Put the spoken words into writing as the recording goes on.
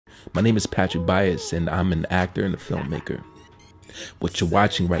My name is Patrick Byas, and I'm an actor and a filmmaker. What you're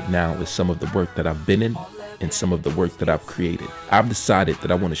watching right now is some of the work that I've been in and some of the work that I've created. I've decided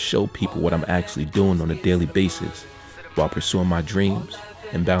that I want to show people what I'm actually doing on a daily basis while pursuing my dreams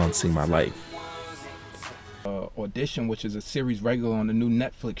and balancing my life. Audition, which is a series regular on the new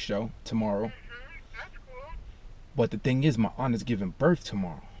Netflix show tomorrow. But the thing is, my aunt is giving birth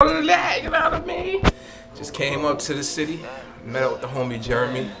tomorrow. You know what I mean? Just came up to the city, met up with the homie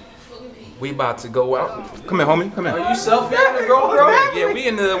Jeremy. We about to go out. Come here, homie. Come here. Are you selfie bro? Yeah, we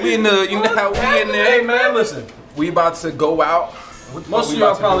in the, you know how we in there. Hey man, listen. We about to go out. Most of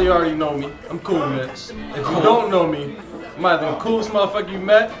y'all probably already know me. I'm cool, man. If you don't know me, I'm either the coolest motherfucker you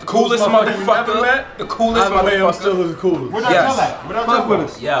met, the coolest motherfucker you ever met, the coolest motherfucker. I'm still the coolest. Where that at? Where that fuck with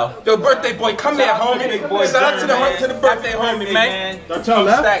us? Yo, birthday boy, come here, homie. Shout out to the birthday homie, man. Don't tell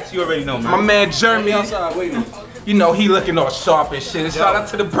that. Stacks, you already know, man. My man Jeremy. You know he looking all sharp and shit. Shout out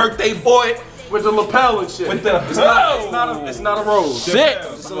to the birthday boy. With the lapel and shit. With the it's not a rose. Shit.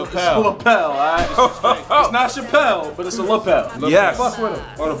 It's a lapel, alright? It's not Chappelle, but it's a lapel. Yes. Fuck with him.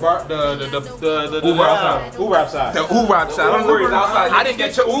 Or the Uber outside. Uber outside. The Uber outside. Don't worry, it's outside. I didn't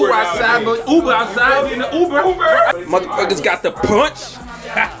get your Uber outside, but Uber outside. In the Uber. Motherfuckers got the punch.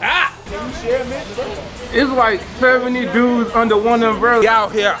 It's like 70 dudes under one umbrella. We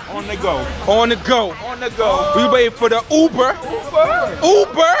out here on the go. On the go. On the go. We waiting for the Uber.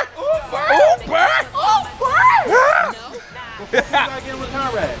 Uber.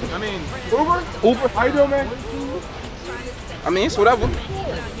 I mean, Uber? How you doing, man? I mean, it's whatever.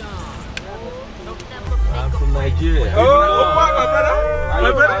 I'm from Nigeria.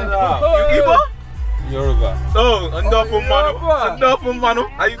 My brother. You Igbo? Yoruba. Oh, enough of Manu.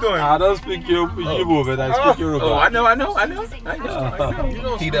 How you doing? I don't speak Igbo, but I speak Yoruba. Oh, I know.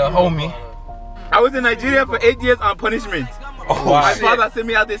 He the homie. I was in Nigeria for 8 years on punishment. Oh, my father sent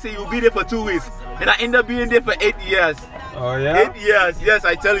me out there, say you'll be there for 2 weeks. And I ended up being there for 8 years. Oh yeah? 8 years, yes,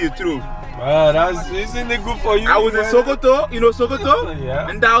 I tell you the truth. Wow, isn't it good for you? I was in Sokoto, you know Sokoto? Yeah.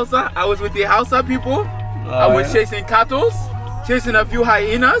 In Hausa, I was with the Hausa people. I was chasing cattle, chasing a few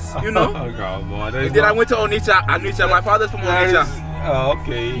hyenas, you know. Oh God, boy. And then I went to Onitsha, my father's from Onitsha. Oh,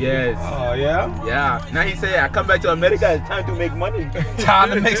 okay. Yes. Oh, yeah? Yeah. Now he said, I come back to America, it's time to make money.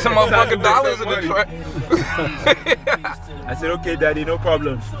 Time to make some motherfucking dollars in the truck. I said, okay, daddy, no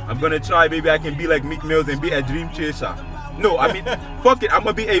problem. I'm gonna try, maybe I can be like Meek Mills and be a dream chaser. No, I mean, fuck it, I'm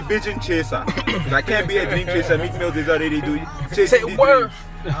gonna be a vision chaser. I can't be a dream chaser. Meek Mills is already doing chasing the dream.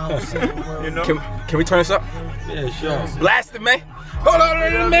 You know? Can we turn this up? Yeah, sure. Blast it, man. Hold on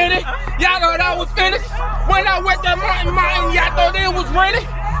a minute. Y'all thought I was finished. When I went that mountain, y'all thought it was raining.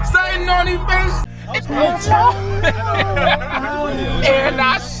 Sitting on these things. And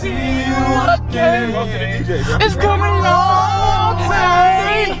I see you again. It's come a long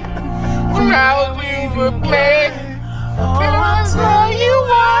time. Now we were playing. And I tell you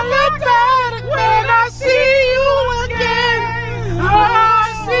all the time. When I see you again.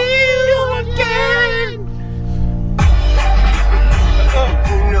 I see you again.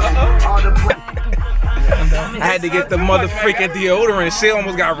 I had to get the motherfucking deodorant. Shit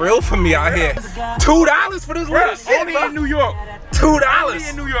almost got real for me out here. $2 for this little shit, only in New York. $2. Only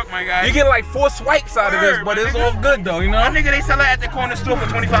in New York, my guy. You get like 4 swipes out of this, but it's all good though, you know? My nigga, they sell it at the corner store for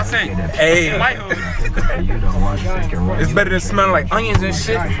 25 cents. Hey. It's better than smelling like onions and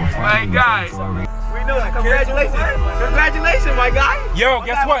shit. My guy. We doing it. Congratulations. Congratulations, my guy. Yo,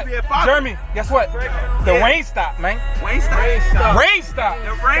 guess what? Jeremy, guess what? The rain stopped, man. Rain stopped? Rain stopped. Rain stopped.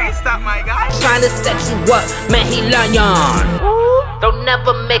 The rain stopped, my guy. Trying to set you up, man, he learn y'all. Don't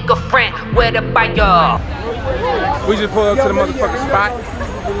never make a friend where to buy y'all. We just pulled up to the motherfucking spot,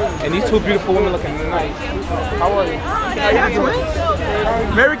 and these two beautiful women looking nice. How are you? How you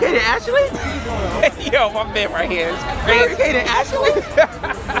doing? Mary Kate and Ashley? Yo, my man right here is crazy. Mary Kate and Ashley?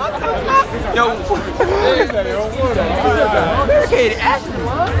 Yo. Mary Kate and Ashley?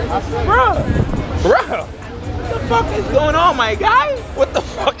 Bro. What the fuck is going on, my guy? What the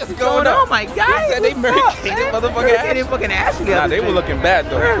fuck is going on, my guy? They said they Mary Kate and motherfucking Ashley. Nah, they were looking bad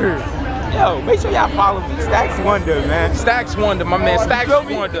though. Yo, make sure y'all follow me. Stacks Wonder, man. Stacks Wonder, my man. Stacks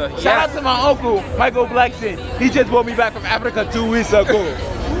Wonder. Shout out to my uncle, Michael Blackson. He just brought me back from Africa 2 weeks ago.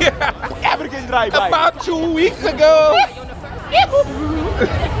 African drive by. About 2 weeks ago.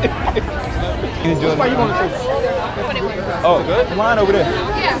 Why you want to say? Oh, good. Line over there.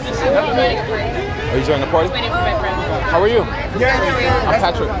 Yeah. Are you joining the party? Waiting for my friend. How are you? I'm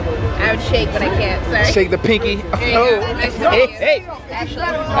Patrick. I would shake, but I can't. Sorry. Shake the pinky. Oh. Nice to meet you. Hey. Ashley.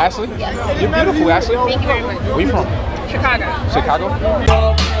 Ashley? Yes. You're beautiful, Ashley. Thank you very much. Where you from? Chicago. Chicago?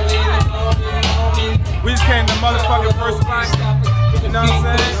 We just came to motherfucking first fight. You know what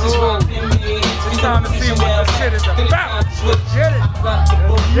I'm saying? trying to see what this shit is about. Get it?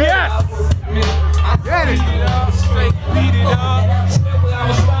 Yes! Get it! Straight beat it up.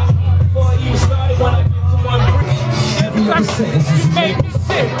 You made me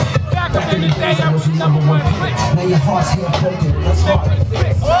sick. Back up in the day, I was #1 hit. Now your heart's here broken, that's hard. I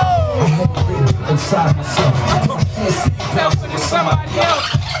had to read it inside myself. I can't see Self into somebody else.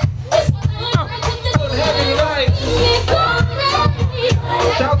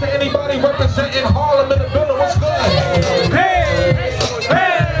 Shout out to anybody representing Harlem in the building. What's good? Hey!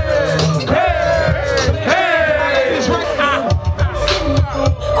 Hey! Hey! Hey!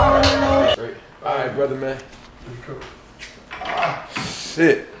 Alright, brother, man.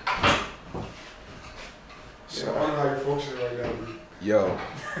 Shit. I don't know how you're functioning right now, dude. Yo,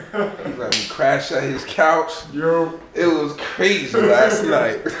 he let me crash at his couch. Yo. It was crazy last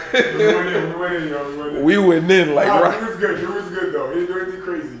night. We went in like right. You was good. You was good though. You didn't do anything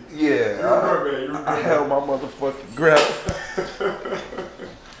crazy. Yeah. You was good, man. You was good, I held my motherfucking grip.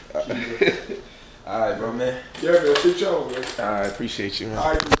 Alright, bro, man. Yeah, man. Stay challenge, man. I appreciate you, man.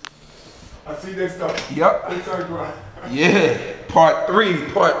 Alright. I see you next time. Yup. Next time, bro. Yeah. Part 3,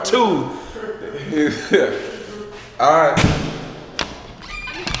 part 2. Alright.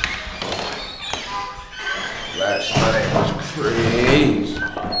 Last night was crazy.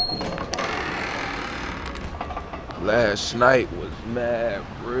 Last night was mad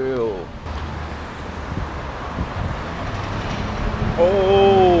real.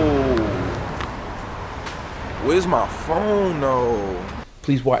 Oh. Where's my phone though?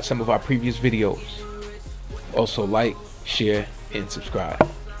 Please watch some of our previous videos. Also like, share, and subscribe.